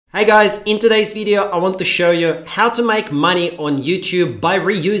Hi guys, in today's video I want to show you how to make money on YouTube by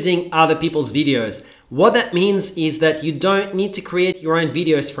reusing other people's videos. What that means is that you don't need to create your own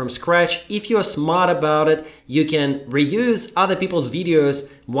videos from scratch. If you're smart about it, you can reuse other people's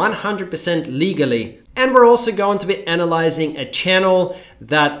videos 100% legally. And we're also going to be analyzing a channel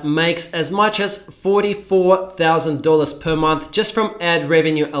that makes as much as $44,000 per month just from ad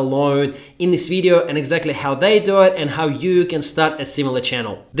revenue alone in this video, and exactly how they do it and how you can start a similar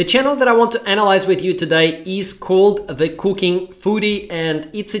channel. The channel that I want to analyze with you today is called The Cooking Foodie, and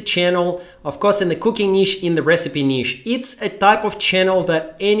it's a channel, of course, in the cooking niche, in the recipe niche. It's a type of channel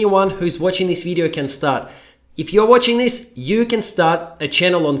that anyone who's watching this video can start. If you're watching this, you can start a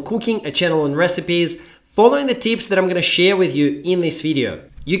channel on cooking, a channel on recipes, following the tips that I'm going to share with you in this video.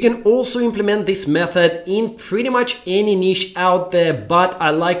 You can also implement this method in pretty much any niche out there, but I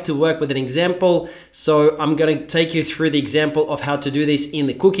like to work with an example. So I'm going to take you through the example of how to do this in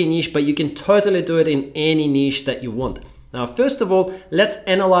the cooking niche, but you can totally do it in any niche that you want. Now, first of all, let's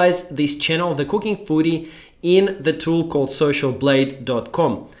analyze this channel, The Cooking Foodie, in the tool called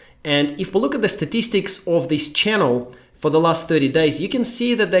socialblade.com. And if we look at the statistics of this channel for the last 30 days, you can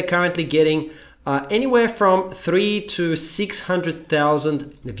see that they're currently getting anywhere from 300,000 to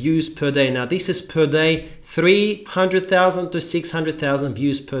 600,000 views per day. Now this is per day, 300,000 to 600,000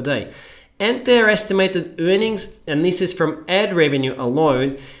 views per day. And their estimated earnings, and this is from ad revenue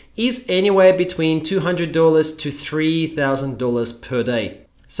alone, is anywhere between $200 to $3,000 per day.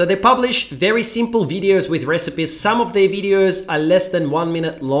 So they publish very simple videos with recipes. Some of their videos are less than 1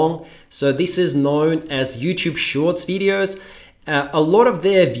 minute long. So this is known as YouTube Shorts videos. A lot of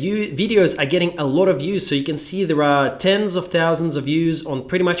their videos are getting a lot of views. So you can see there are tens of thousands of views on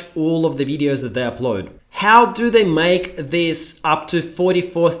pretty much all of the videos that they upload. How do they make this up to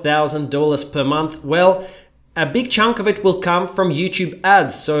 $44,000 per month? Well, a big chunk of it will come from YouTube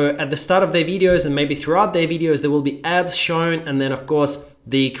ads. So at the start of their videos and maybe throughout their videos, there will be ads shown. And then of course,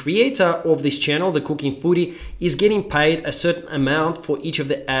 the creator of this channel, The Cooking Foodie, is getting paid a certain amount for each of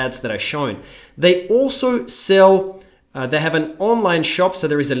the ads that are shown. They also sell, they have an online shop. So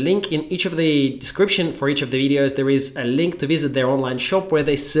there is a link in each of the description for each of the videos. There is a link to visit their online shop where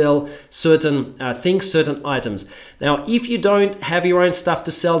they sell certain things, certain items. Now, if you don't have your own stuff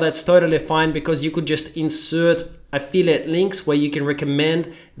to sell, that's totally fine, because you could just insert affiliate links where you can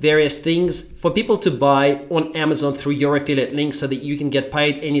recommend various things for people to buy on Amazon through your affiliate link, so that you can get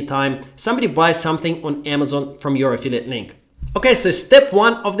paid anytime somebody buys something on Amazon from your affiliate link. Okay, so step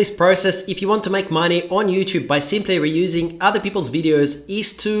one of this process, if you want to make money on YouTube by simply reusing other people's videos,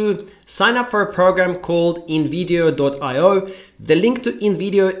 is to sign up for a program called invideo.io. The link to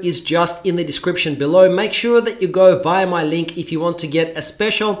InVideo is just in the description below. Make sure that you go via my link if you want to get a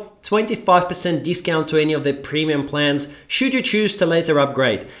special 25% discount to any of the premium plans, should you choose to later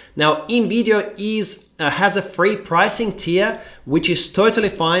upgrade. Now, InVideo has a free pricing tier, which is totally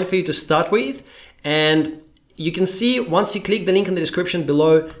fine for you to start with. And you can see, once you click the link in the description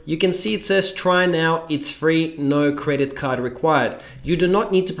below, you can see it says try now, it's free, no credit card required. You do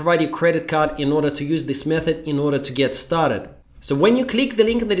not need to provide your credit card in order to use this method in order to get started. So when you click the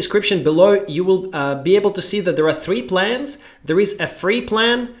link in the description below, you will be able to see that there are 3 plans. There is a free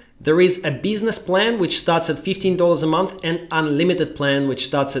plan, there is a business plan, which starts at $15 a month, and unlimited plan, which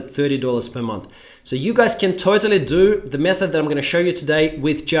starts at $30 per month. So you guys can totally do the method that I'm going to show you today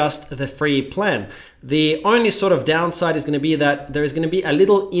with just the free plan. The only sort of downside is going to be that there is going to be a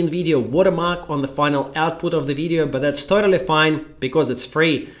little InVideo watermark on the final output of the video, but that's totally fine because it's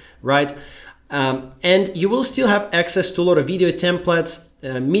free, right? And you will still have access to a lot of video templates,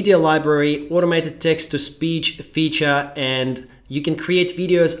 media library, automated text-to-speech feature, and you can create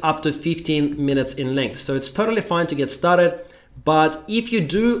videos up to 15 minutes in length. So it's totally fine to get started. But if you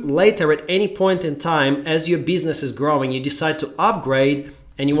do later at any point in time, as your business is growing, you decide to upgrade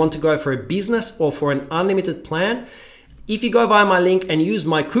and you want to go for a business or for an unlimited plan, if you go via my link and use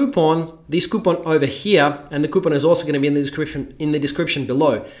my coupon, this coupon over here, and the coupon is also going to be in the description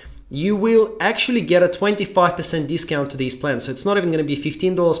below, you will actually get a 25% discount to these plans. So it's not even going to be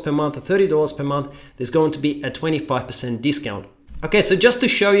 $15 per month or $30 per month. There's going to be a 25% discount. Okay, so just to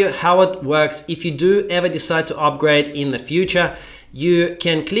show you how it works, if you do ever decide to upgrade in the future, you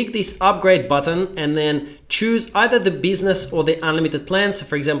can click this upgrade button and then choose either the business or the unlimited plan. So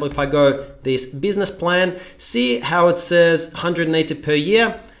for example, if I go this business plan, see how it says 180 per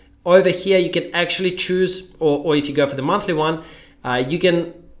year. Over here, you can actually choose, or if you go for the monthly one, you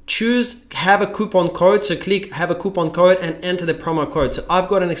can choose have a coupon code. So click have a coupon code and enter the promo code. So I've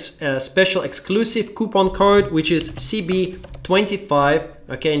got a special exclusive coupon code, which is CB25.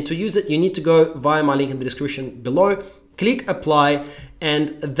 Okay, and to use it, you need to go via my link in the description below, click apply, and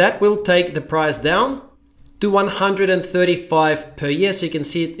that will take the price down to 135 per year. So you can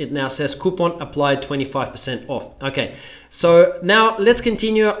see it now says coupon applied 25% off. Okay, so now let's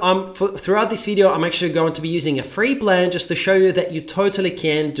continue. Throughout this video, I'm actually going to be using a free plan just to show you that you totally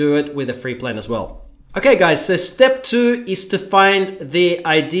can do it with a free plan as well. Okay guys, so step 2 is to find the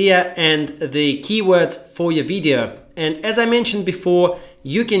idea and the keywords for your video. And as I mentioned before,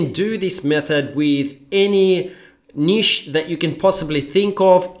 you can do this method with any niche that you can possibly think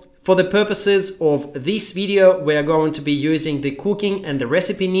of. For the purposes of this video, we are going to be using the cooking and the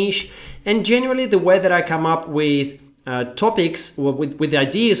recipe niche. And generally the way that I come up with topics or with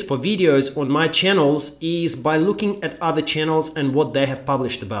ideas for videos on my channels is by looking at other channels and what they have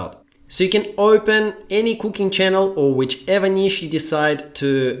published about. So you can open any cooking channel or whichever niche you decide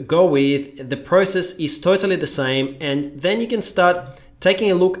to go with. The process is totally the same, and then you can start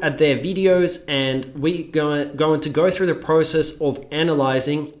taking a look at their videos, and we're going to go through the process of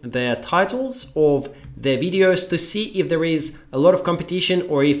analyzing their titles of their videos to see if there is a lot of competition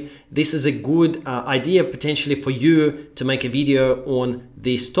or if this is a good idea potentially for you to make a video on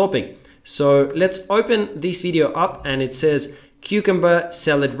this topic. So let's open this video up, and it says cucumber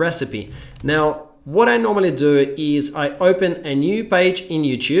salad recipe. Now, what I normally do is I open a new page in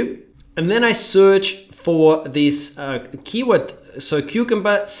YouTube, and then I search for this keyword. So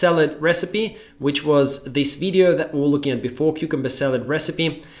cucumber salad recipe, which was this video that we were looking at before, cucumber salad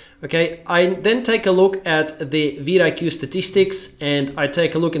recipe. Okay, I then take a look at the vidIQ statistics, and I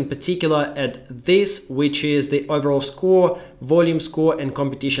take a look in particular at this, which is the overall score, volume score, and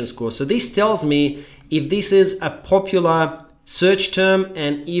competition score. So this tells me if this is a popular search term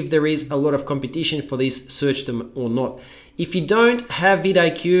and if there is a lot of competition for this search term or not. If you don't have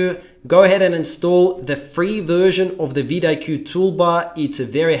vidIQ, go ahead and install the free version of the vidIQ toolbar. It's a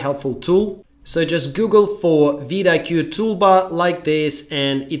very helpful tool. So just Google for vidIQ toolbar like this,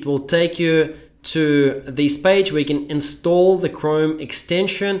 and it will take you to this page where you can install the Chrome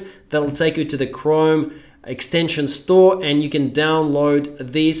extension. That'll take you to the Chrome extension store, and you can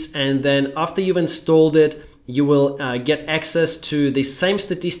download this. And then after you've installed it, you will get access to the same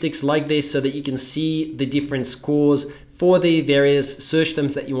statistics like this so that you can see the different scores for the various search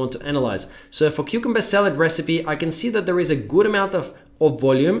terms that you want to analyze. So for cucumber salad recipe, I can see that there is a good amount of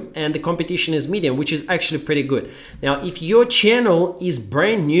volume and the competition is medium, which is actually pretty good. Now, if your channel is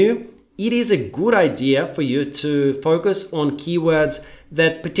brand new, it is a good idea for you to focus on keywords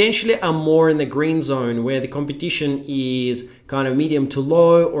that potentially are more in the green zone, where the competition is kind of medium to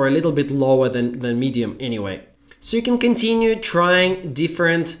low or a little bit lower than medium anyway. So you can continue trying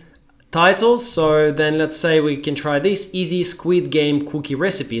different titles. So then let's say we can try this easy squid game cookie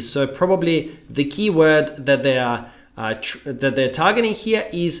recipe. So probably the keyword that they're targeting here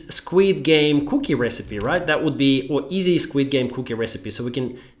is squid game cookie recipe, right? That would be, or easy squid game cookie recipe. So we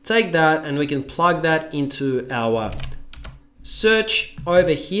can take that and we can plug that into our search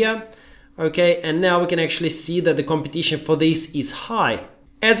over here. Okay, and now we can actually see that the competition for this is high.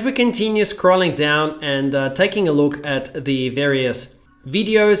 As we continue scrolling down and taking a look at the various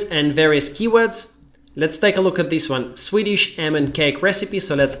videos and various keywords, let's take a look at this one, Swedish almond cake recipe.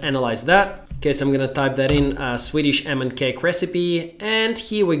 So let's analyze that. Okay, so I'm gonna type that in, Swedish almond cake recipe, and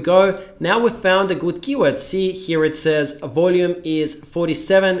here we go. Now we've found a good keyword. See here it says volume is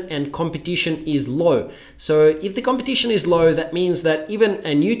 47 and competition is low. So if the competition is low, that means that even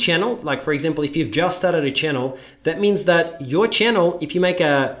a new channel, like for example, if you've just started a channel, that means that your channel, if you make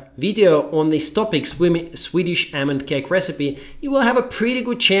a video on this topic, Swedish almond cake recipe, you will have a pretty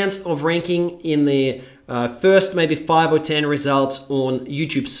good chance of ranking in the first maybe 5 or 10 results on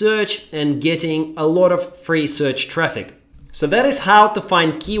YouTube search and getting a lot of free search traffic. So that is how to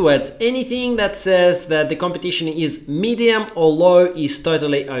find keywords. Anything that says that the competition is medium or low is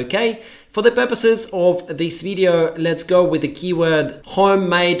totally okay. For the purposes of this video, let's go with the keyword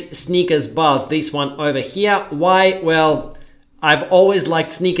homemade sneakers bars, this one over here. Why? Well, I've always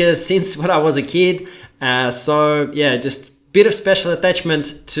liked sneakers since when I was a kid. So yeah, just bit of special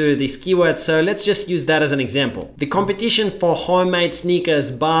attachment to this keyword. So let's just use that as an example. The competition for homemade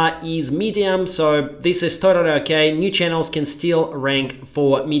sneakers bar is medium. So this is totally okay. New channels can still rank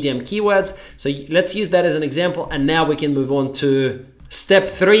for medium keywords. So let's use that as an example. And now we can move on to step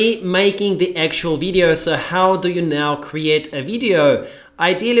 3, making the actual video. So how do you now create a video?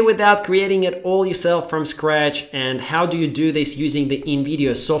 Ideally without creating it all yourself from scratch. And how do you do this using the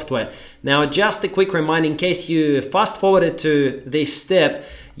InVideo software? Now, just a quick reminder, in case you fast forwarded to this step,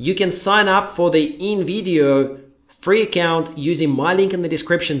 you can sign up for the InVideo free account using my link in the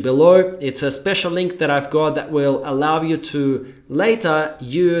description below. It's a special link that I've got that will allow you to later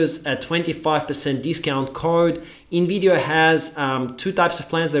use a 25% discount code InVideo has two types of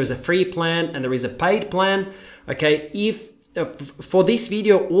plans. There is a free plan and there is a paid plan. Okay, if for this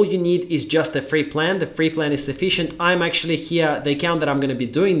video, all you need is just a free plan. The free plan is sufficient. I'm actually here, the account that I'm going to be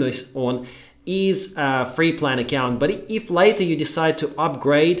doing this on is a free plan account. But if later you decide to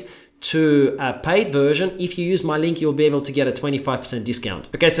upgrade to a paid version, if you use my link, you'll be able to get a 25% discount.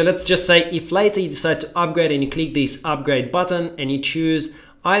 Okay, so let's just say if later you decide to upgrade and you click this upgrade button and you choose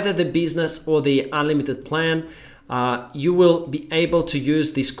either the business or the unlimited plan, you will be able to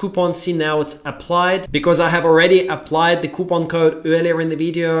use this coupon. See, now it's applied because I have already applied the coupon code earlier in the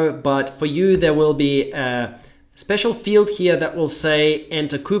video, but for you, there will be a special field here that will say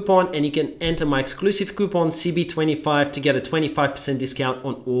enter coupon, and you can enter my exclusive coupon CB25 to get a 25% discount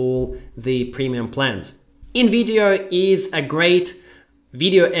on all the premium plans. InVideo is a great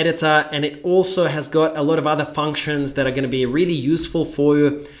video editor, and it also has got a lot of other functions that are going to be really useful for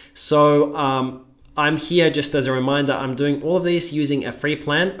you. So I'm here just as a reminder, I'm doing all of this using a free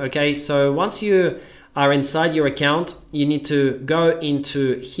plan. Okay, so once you are inside your account, you need to go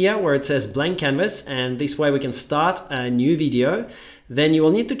into here where it says blank canvas, and this way we can start a new video. Then you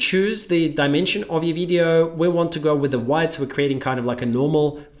will need to choose the dimension of your video. We want to go with the wide, so we're creating kind of like a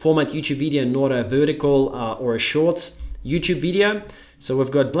normal format YouTube video, not a vertical or a shorts YouTube video. So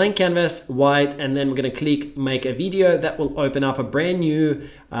we've got blank canvas, wide, and then we're going to click make a video. That will open up a brand new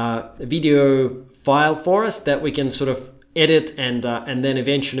video file for us that we can sort of edit and then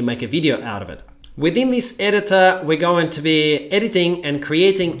eventually make a video out of it. Within this editor, we're going to be editing and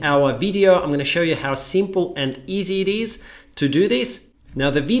creating our video. I'm going to show you how simple and easy it is to do this.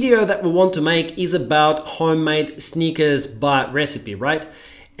 Now, the video that we want to make is about homemade sneakers bar recipe, right?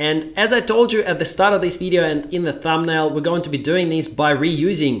 And as I told you at the start of this video and in the thumbnail, we're going to be doing this by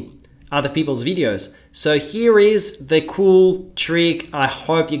reusing other people's videos. So here is the cool trick. I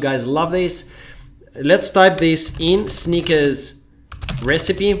hope you guys love this. Let's type this in, sneakers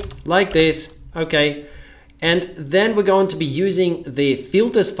recipe, like this. Okay, and then we're going to be using the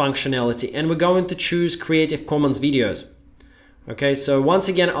filters functionality, and we're going to choose Creative Commons videos. Okay, so once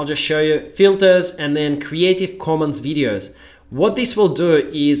again, I'll just show you filters and then Creative Commons videos. What this will do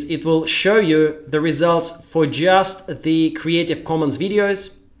is it will show you the results for just the Creative Commons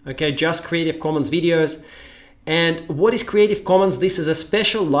videos. Okay, just Creative Commons videos. And what is Creative Commons? This is a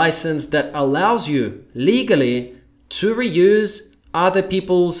special license that allows you legally to reuse other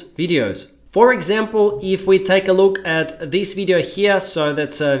people's videos. For example, if we take a look at this video here, so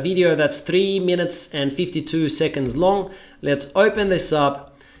that's a video that's 3 minutes and 52 seconds long. Let's open this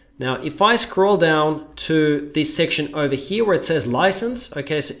up. Now, if I scroll down to this section over here where it says license,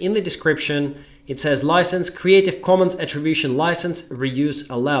 okay, so in the description, it says license, Creative Commons Attribution License, reuse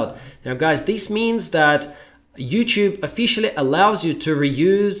allowed. Now, guys, this means that YouTube officially allows you to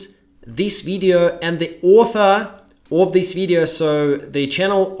reuse this video, and the author of this video, so the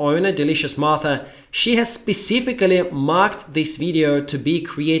channel owner, Delicious Martha, she has specifically marked this video to be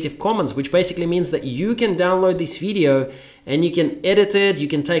Creative Commons, which basically means that you can download this video and you can edit it, you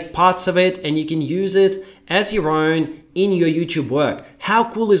can take parts of it, and you can use it as your own in your YouTube work.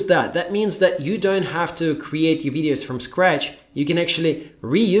 How cool is that? That means that you don't have to create your videos from scratch. You can actually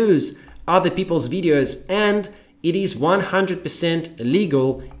reuse other people's videos, and it is 100%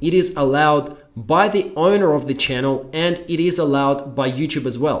 legal. It is allowed by the owner of the channel, and it is allowed by YouTube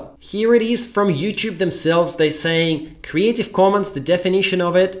as well. Here it is from YouTube themselves. They're saying Creative Commons, the definition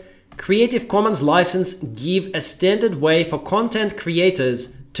of it, Creative Commons license give a standard way for content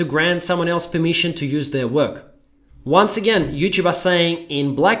creators to grant someone else permission to use their work. Once again, YouTube are saying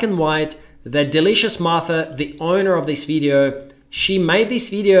in black and white that Delicious Martha, the owner of this video, she made this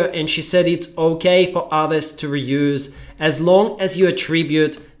video and she said it's okay for others to reuse as long as you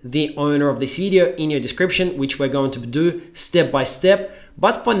attribute the owner of this video in your description, which we're going to do step by step.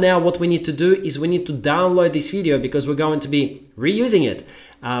 But for now, what we need to do is we need to download this video because we're going to be reusing it.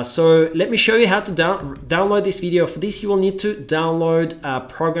 So let me show you how to download this video. For this, you will need to download a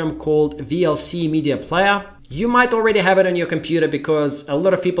program called VLC Media Player. You might already have it on your computer because a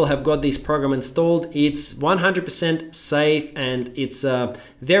lot of people have got this program installed. It's 100% safe and it's a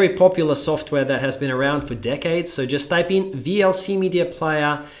very popular software that has been around for decades. So just type in VLC Media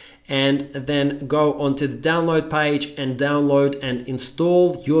Player and then go onto the download page and download and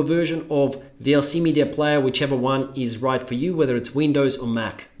install your version of VLC Media Player, whichever one is right for you, whether it's Windows or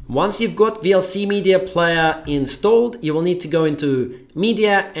Mac. Once you've got VLC Media Player installed, you will need to go into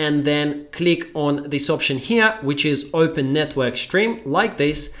Media and then click on this option here, which is Open Network Stream, like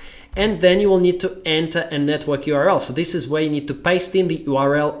this. And then you will need to enter a network URL. So this is where you need to paste in the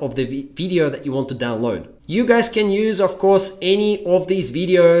URL of the video that you want to download. You guys can use, of course, any of these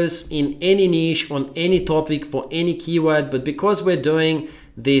videos in any niche on any topic for any keyword, but because we're doing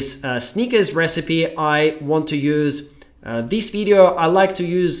this sneakers recipe, I want to use this video. I like to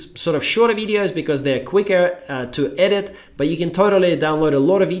use sort of shorter videos because they're quicker to edit, but you can totally download a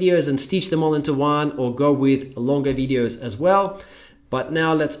lot of videos and stitch them all into one, or go with longer videos as well. But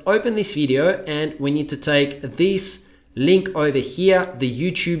now let's open this video, and we need to take this link over here, the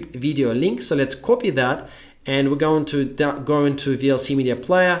YouTube video link. So let's copy that, and we're going to go into VLC Media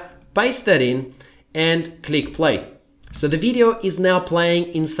Player, paste that in, and click play. So the video is now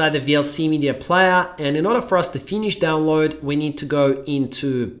playing inside the VLC Media Player, and in order for us to finish download, we need to go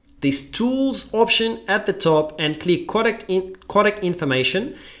into this tools option at the top and click codec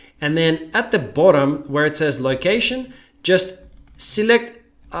information, and then at the bottom where it says location, just select.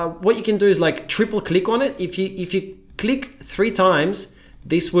 What you can do is like triple click on it. If you click 3 times,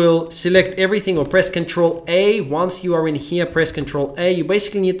 this will select everything, or press Ctrl A. Once you are in here, press Ctrl A. You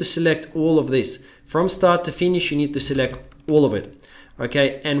basically need to select all of this. From start to finish, you need to select all of it.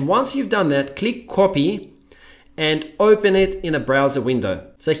 Okay, and once you've done that, click copy and open it in a browser window.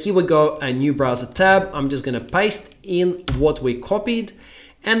 So here we go, a new browser tab. I'm just gonna paste in what we copied,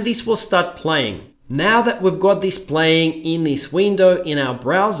 and this will start playing. Now that we've got this playing in this window in our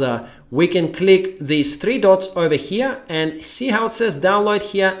browser, we can click these 3 dots over here and see how it says download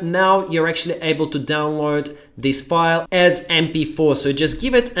here. Now you're actually able to download this file as MP4. So just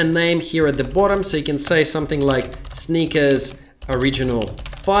give it a name here at the bottom. So you can say something like sneakers original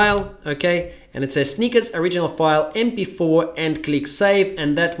file, okay? And it says sneakers original file MP4, and click save,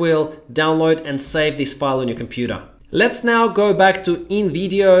 and that will download and save this file on your computer. Let's now go back to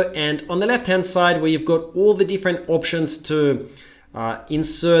InVideo, and on the left hand side where you've got all the different options to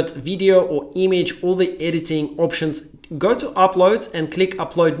insert video or image, all the editing options, go to uploads and click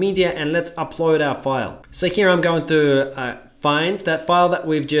upload media, and let's upload our file. So here I'm going to find that file that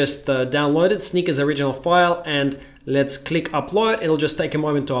we've just downloaded, sneakers original file, and let's click upload. It'll just take a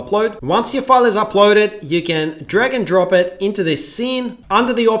moment to upload. Once your file is uploaded, you can drag and drop it into this scene.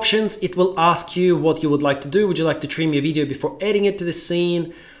 Under the options, it will ask you what you would like to do. Would you like to trim your video before adding it to the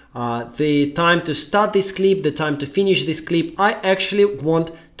scene? The time to start this clip, the time to finish this clip. I actually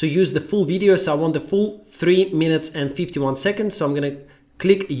want to use the full video, so I want the full 3 minutes and 51 seconds. So I'm gonna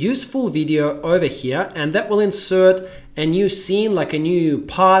click use full video over here, and that will insert a new scene, like a new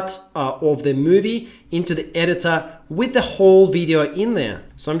part of the movie, into the editor with the whole video in there.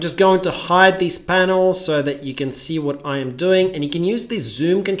 So I'm just going to hide this panel so that you can see what I am doing, and you can use these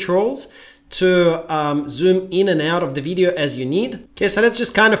zoom controls to zoom in and out of the video as you need. Okay, so let's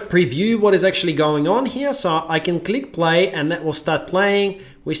just kind of preview what is actually going on here. So I can click play, and that will start playing.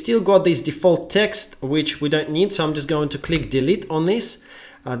 We still got this default text, which we don't need, so I'm just going to click delete on this.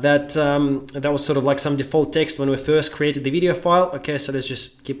 That was sort of like some default text when we first created the video file. Okay, so let's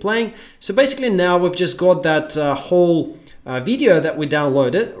just keep playing. So basically now we've just got that whole video that we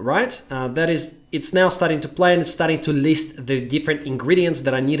downloaded, right? It's now starting to play, and it's starting to list the different ingredients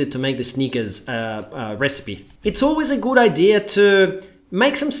that I needed to make the sneakers recipe. It's always a good idea to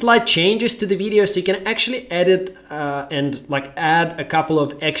make some slight changes to the video, so you can actually edit and like add a couple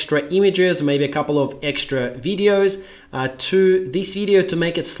of extra images, maybe a couple of extra videos to this video to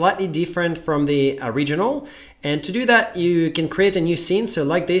make it slightly different from the original. And to do that, you can create a new scene. So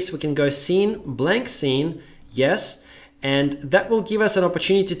like this, we can go scene, blank scene, yes. And that will give us an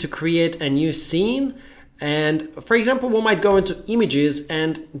opportunity to create a new scene. And for example, we might go into images,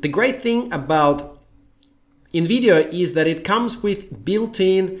 and the great thing about InVideo is that it comes with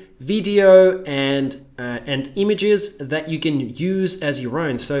built-in video and images that you can use as your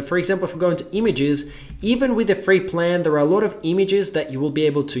own. So for example, if we go into images, even with the free plan, there are a lot of images that you will be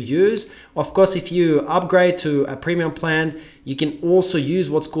able to use. Of course, if you upgrade to a premium plan, you can also use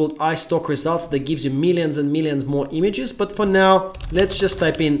what's called iStock results that gives you millions and millions more images. But for now, let's just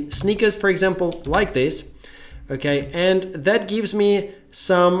type in sneakers, for example, like this. Okay, and that gives me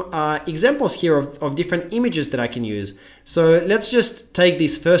some examples here of different images that I can use. So let's just take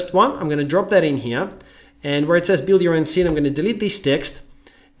this first one. I'm going to drop that in here, and where it says build your own scene, I'm going to delete this text,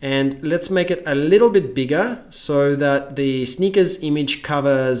 and let's make it a little bit bigger so that the sneakers image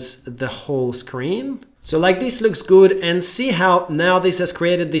covers the whole screen. So like this looks good, and see how now this has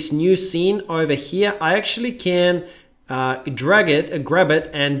created this new scene over here. I actually can grab it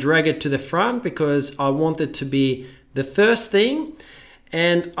and drag it to the front because I want it to be the first thing.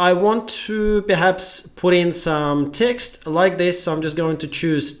 And I want to perhaps put in some text like this. So I'm just going to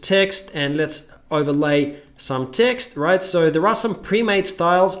choose text, and let's overlay some text, right? So there are some pre-made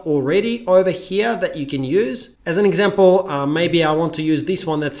styles already over here that you can use. As an example, maybe I want to use this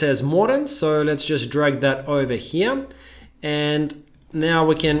one that says modern. So let's just drag that over here. And now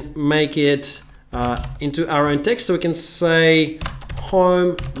we can make it into our own text. So we can say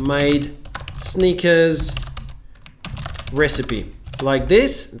homemade sneakers recipe like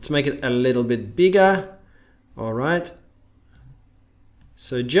this. Let's make it a little bit bigger. All right.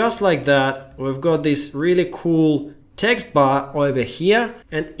 So just like that, we've got this really cool text bar over here.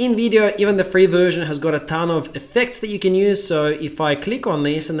 And InVideo, even the free version, has got a ton of effects that you can use. So if I click on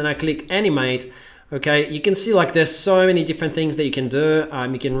this and then I click animate, okay, you can see like there's so many different things that you can do.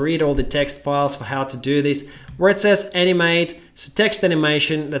 You can read all the text files for how to do this. Where it says animate, so text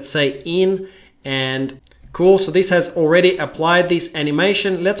animation, let's say in, and cool. So this has already applied this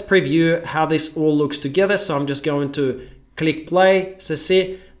animation. Let's preview how this all looks together. So I'm just going to click play. So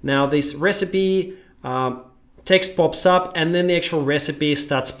see, now this recipe text pops up and then the actual recipe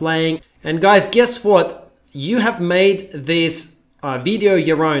starts playing. And guys, guess what? You have made this video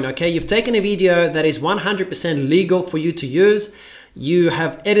your own, okay? You've taken a video that is 100% legal for you to use. You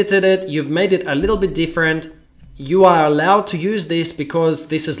have edited it. You've made it a little bit different. You are allowed to use this because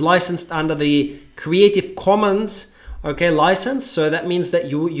this is licensed under the Creative Commons, okay, license. So that means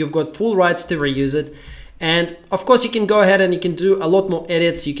that you've got full rights to reuse it. And of course, you can go ahead and you can do a lot more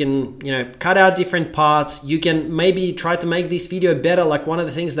edits. You can, cut out different parts. You can maybe try to make this video better. Like one of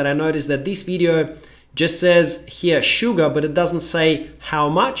the things that I noticed that this video just says here sugar, but it doesn't say how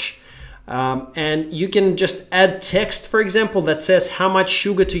much. And you can just add text, for example, that says how much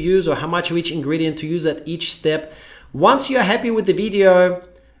sugar to use or how much of each ingredient to use at each step. Once you're happy with the video,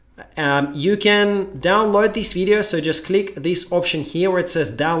 you can download this video. So just click this option here where it says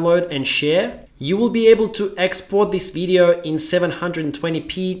download and share. You will be able to export this video in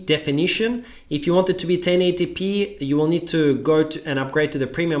 720p definition. If you want it to be 1080p, you will need to go to and upgrade to the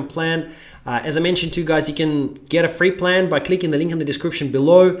premium plan. As I mentioned to you guys, you can get a free plan by clicking the link in the description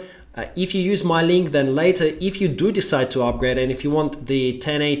below. If you use my link, then later, if you do decide to upgrade and if you want the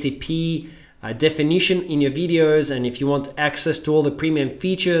 1080p definition in your videos, and if you want access to all the premium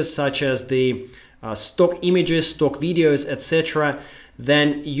features such as the stock images, stock videos, etc.,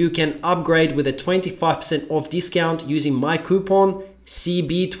 then you can upgrade with a 25% off discount using my coupon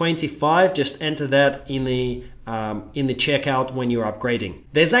CB25. Just enter that in the checkout when you're upgrading.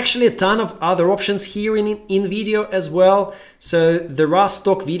 There's actually a ton of other options here in InVideo as well. So there are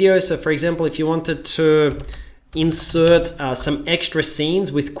stock videos. So for example, if you wanted to insert some extra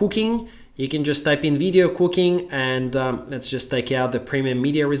scenes with cooking, you can just type in video cooking, and let's just take out the premium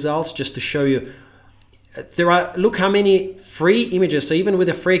media results just to show you. Look how many free images. So even with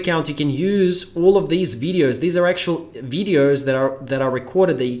a free account, you can use all of these videos. These are actual videos that are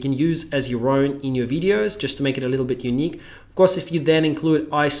recorded that you can use as your own in your videos, just to make it a little bit unique. Of course, if you then include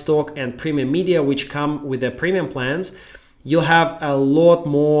iStock and premium media, which come with their premium plans, you'll have a lot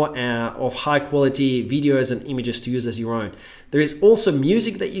more of high quality videos and images to use as your own. There is also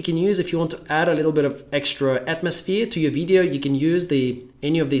music that you can use. If you want to add a little bit of extra atmosphere to your video, you can use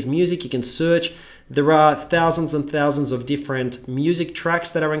any of these music. You can search. There are thousands and thousands of different music tracks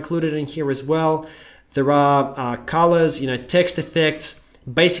that are included in here as well. There are colors, text effects.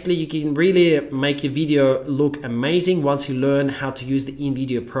 Basically, you can really make your video look amazing once you learn how to use the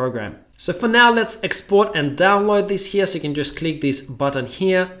InVideo program. So for now, let's export and download this here. So you can just click this button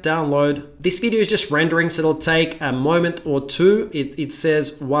here, download. This video is just rendering, so it'll take a moment or two. It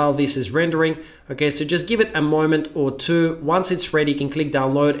says while this is rendering. Okay, so just give it a moment or two. Once it's ready, you can click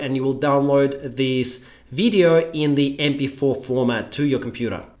download and you will download this video in the MP4 format to your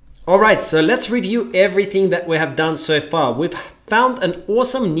computer. All right, so let's review everything that we have done so far. We've found an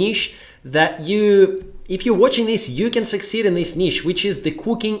awesome niche that if you're watching this, you can succeed in this niche, which is the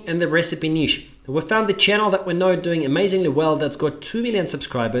cooking and the recipe niche. We found the channel that we know doing amazingly well, that's got 2 million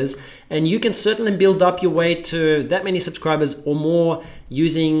subscribers, and you can certainly build up your way to that many subscribers or more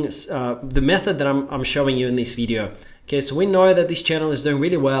using the method that I'm showing you in this video. Okay, so we know that this channel is doing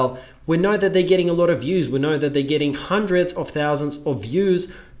really well. We know that they're getting a lot of views. We know that they're getting hundreds of thousands of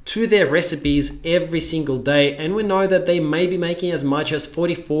views to their recipes every single day, and we know that they may be making as much as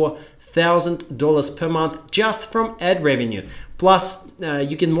 $44,000 per month just from ad revenue. Plus,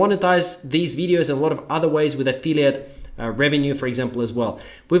 you can monetize these videos in a lot of other ways with affiliate revenue, for example, as well.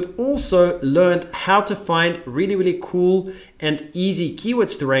 We've also learned how to find really cool and easy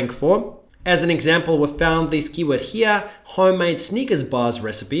keywords to rank for. As an example, we found this keyword here, homemade sneakers bars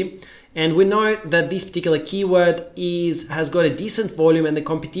recipe. And we know that this particular keyword has got a decent volume and the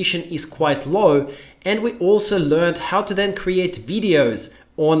competition is quite low. And we also learned how to then create videos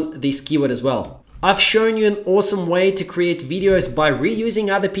on this keyword as well. I've shown you an awesome way to create videos by reusing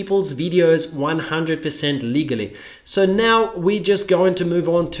other people's videos 100% legally. So now we're just going to move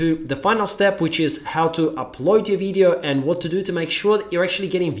on to the final step, which is how to upload your video and what to do to make sure that you're actually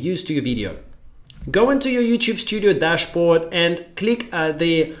getting views to your video. Go into your YouTube Studio dashboard and click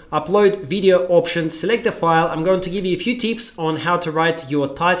the upload video option, select the file. I'm going to give you a few tips on how to write your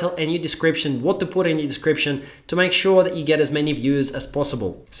title and your description, what to put in your description to make sure that you get as many views as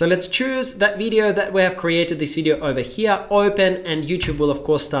possible. So let's choose that video that we have created, this video over here, open, and YouTube will of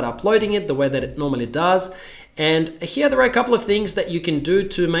course start uploading it the way that it normally does. And here there are a couple of things that you can do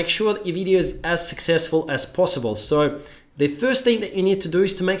to make sure that your video is as successful as possible. So the first thing that you need to do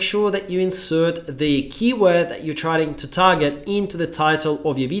is to make sure that you insert the keyword that you're trying to target into the title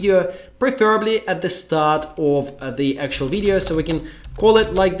of your video, preferably at the start of the actual video. So we can call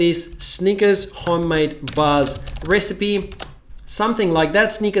it like this: Snickers homemade bars recipe, something like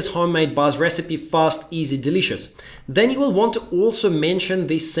that. Snickers homemade bars recipe, fast, easy, delicious. Then you will want to also mention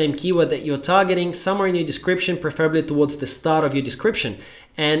this same keyword that you're targeting somewhere in your description, preferably towards the start of your description.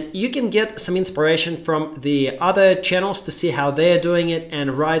 And you can get some inspiration from the other channels to see how they're doing it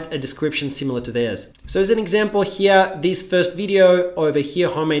and write a description similar to theirs. So as an example here, this first video over here,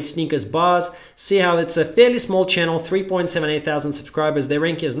 homemade Snickers bars, see how it's a fairly small channel, 3.78 thousand subscribers. They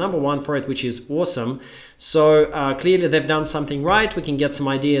rank as #1 for it, which is awesome. So clearly they've done something right. We can get some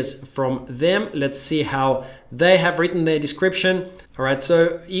ideas from them. Let's see how they have written their description. All right,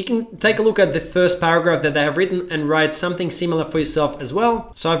 so you can take a look at the first paragraph that they have written and write something similar for yourself as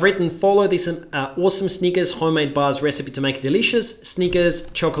well. So I've written, follow this awesome Snickers homemade bars recipe to make delicious Snickers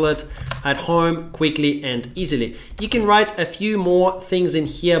chocolate at home quickly and easily. You can write a few more things in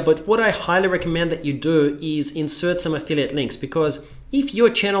here, but what I highly recommend that you do is insert some affiliate links, because if your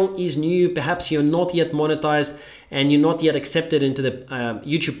channel is new, perhaps you're not yet monetized and you're not yet accepted into the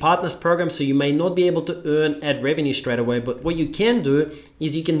YouTube Partners program, so you may not be able to earn ad revenue straight away. But what you can do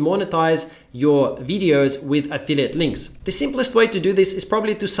is you can monetize your videos with affiliate links. The simplest way to do this is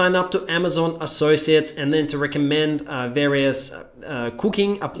probably to sign up to Amazon Associates and then to recommend various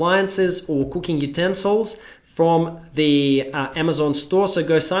cooking appliances or cooking utensils from the Amazon store. So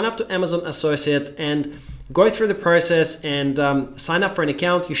go sign up to Amazon Associates and go through the process and sign up for an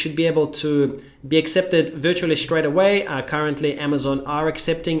account. You should be able to be accepted virtually straight away. Currently, Amazon are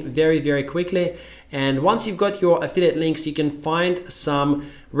accepting very, very quickly. And once you've got your affiliate links, you can find some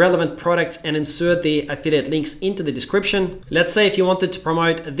relevant products and insert the affiliate links into the description. Let's say if you wanted to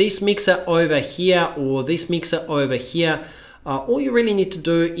promote this mixer over here or this mixer over here, all you really need to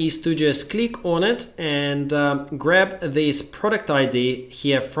do is to just click on it and grab this product ID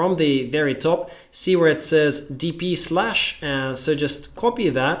here from the very top. See where it says DP /. So just copy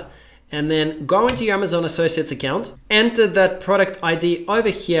that and then go into your Amazon Associates account, enter that product ID over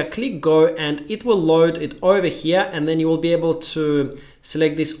here, click go, and it will load it over here. And then you will be able to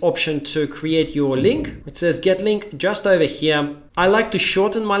select this option to create your link. It says get link just over here. I like to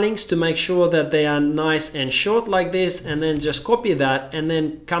shorten my links to make sure that they are nice and short like this, and then just copy that and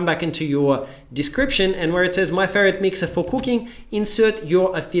then come back into your description, and where it says my favorite mixer for cooking, insert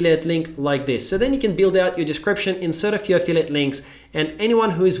your affiliate link like this. So then you can build out your description, insert a few affiliate links, and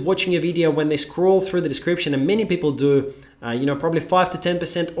anyone who is watching your video, when they scroll through the description, and many people do, probably 5 to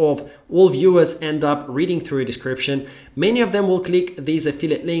 10% of all viewers end up reading through a description. Many of them will click these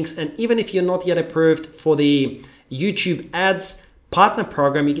affiliate links, and even if you're not yet approved for the YouTube Ads Partner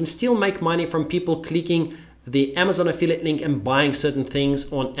Program, you can still make money from people clicking the Amazon affiliate link and buying certain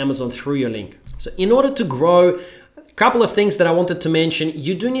things on Amazon through your link. So in order to grow, a couple of things that I wanted to mention.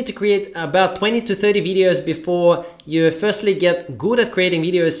 You do need to create about 20 to 30 videos before you firstly get good at creating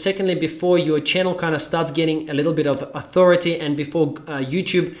videos. Secondly, before your channel kind of starts getting a little bit of authority and before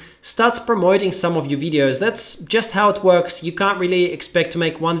YouTube starts promoting some of your videos. That's just how it works. You can't really expect to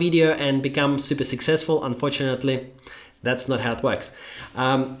make one video and become super successful, unfortunately. That's not how it works.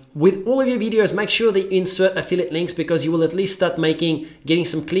 With all of your videos, make sure that you insert affiliate links, because you will at least start getting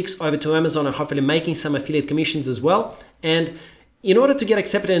some clicks over to Amazon and hopefully making some affiliate commissions as well. And in order to get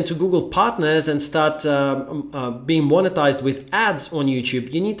accepted into Google Partners and start being monetized with ads on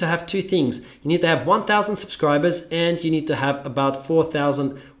YouTube, you need to have two things. You need to have 1,000 subscribers and you need to have about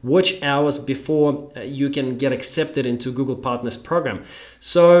 4,000 watch hours before you can get accepted into Google Partners program.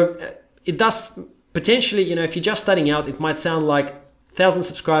 So it does potentially, if you're just starting out, it might sound like 1,000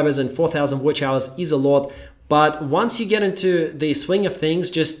 subscribers and 4,000 watch hours is a lot. But once you get into the swing of things,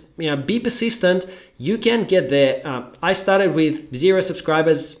 just be persistent. You can get there. I started with 0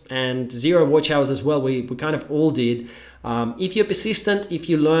 subscribers and 0 watch hours as well. We kind of all did. If you're persistent, if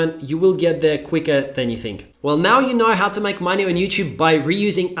you learn, you will get there quicker than you think. Well, now you know how to make money on YouTube by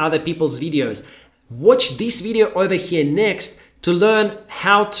reusing other people's videos. Watch this video over here next to learn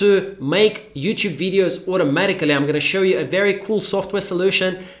how to make YouTube videos automatically. I'm going to show you a very cool software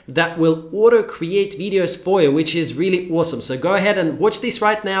solution that will auto create videos for you, which is really awesome. So go ahead and watch this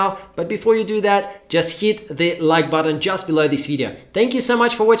right now. But before you do that, just hit the like button just below this video. Thank you so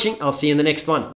much for watching. I'll see you in the next one.